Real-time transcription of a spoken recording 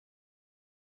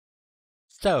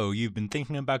So, you've been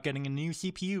thinking about getting a new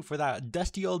CPU for that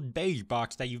dusty old beige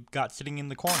box that you've got sitting in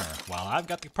the corner. Well, I've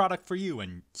got the product for you,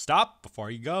 and stop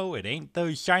before you go, it ain't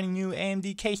those shiny new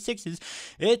AMD K6s,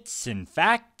 it's, in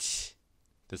fact,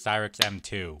 the Cyrix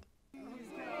M2.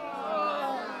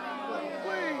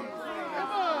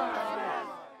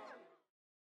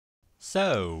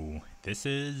 So, this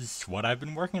is what I've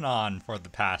been working on for the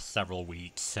past several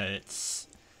weeks. It's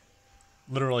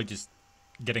literally just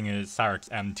getting a Cyrix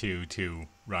M2 to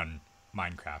run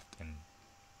Minecraft and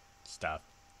stuff.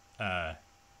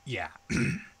 Yeah.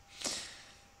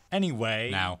 Anyway,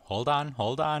 now hold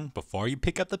on. Before you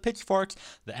pick up the pitchforks,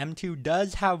 the M2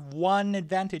 does have one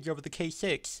advantage over the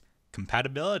K6,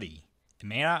 compatibility. It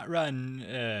may not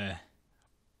run,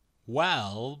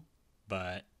 well,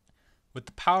 but with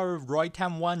the power of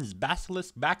Roytam 1's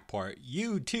Basilisk backport,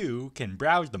 you too can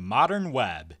browse the modern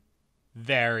web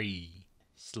very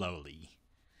slowly.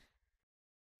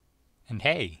 And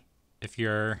hey, if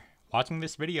you're watching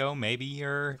this video, maybe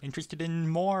you're interested in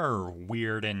more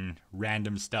weird and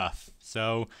random stuff,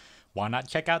 so why not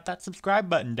check out that subscribe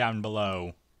button down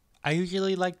below? I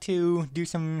usually like to do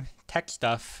some tech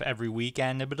stuff every week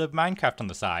and a bit of Minecraft on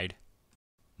the side.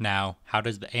 Now, how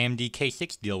does the AMD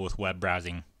K6 deal with web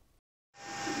browsing?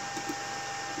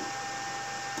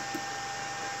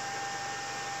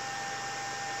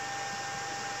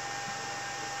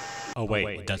 Oh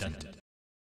wait, it doesn't.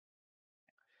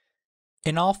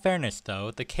 In all fairness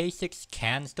though, the K6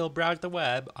 can still browse the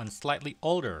web on slightly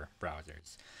older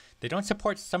browsers. They don't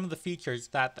support some of the features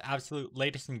that the absolute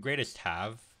latest and greatest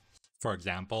have. For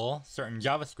example, certain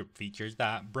JavaScript features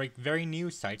that break very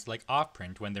new sites like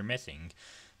Offprint when they're missing.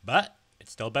 But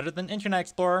it's still better than Internet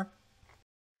Explorer.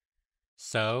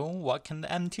 So, what can the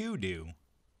M2 do?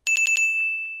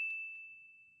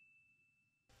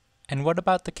 And what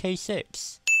about the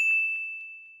K6?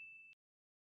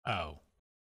 Oh.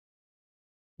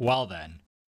 Well then.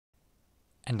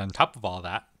 And on top of all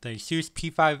that, the ASUS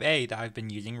P5A that I've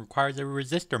been using requires a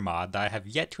resistor mod that I have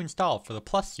yet to install for the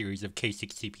Plus series of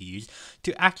K6 CPUs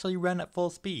to actually run at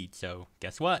full speed, so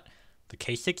guess what? The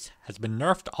K6 has been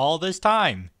nerfed all this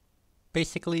time!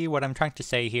 Basically, what I'm trying to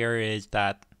say here is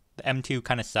that the M2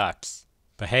 kinda sucks.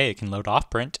 But hey, it can load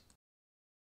Offprint.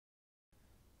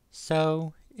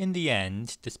 So, in the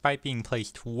end, despite being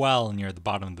placed well near the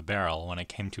bottom of the barrel when it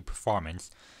came to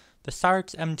performance, the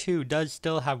Cyrix M2 does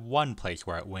still have one place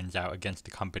where it wins out against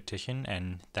the competition,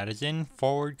 and that is in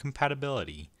forward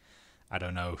compatibility. I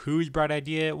don't know whose bright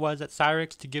idea it was at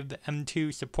Cyrix to give the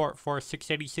M2 support for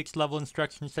 686 level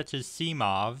instructions such as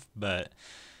CMOV, but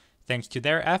thanks to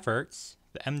their efforts,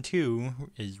 the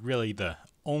M2 is really the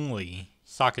only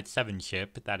Socket 7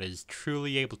 chip that is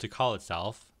truly able to call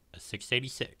itself a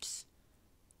 686.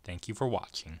 Thank you for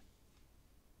watching.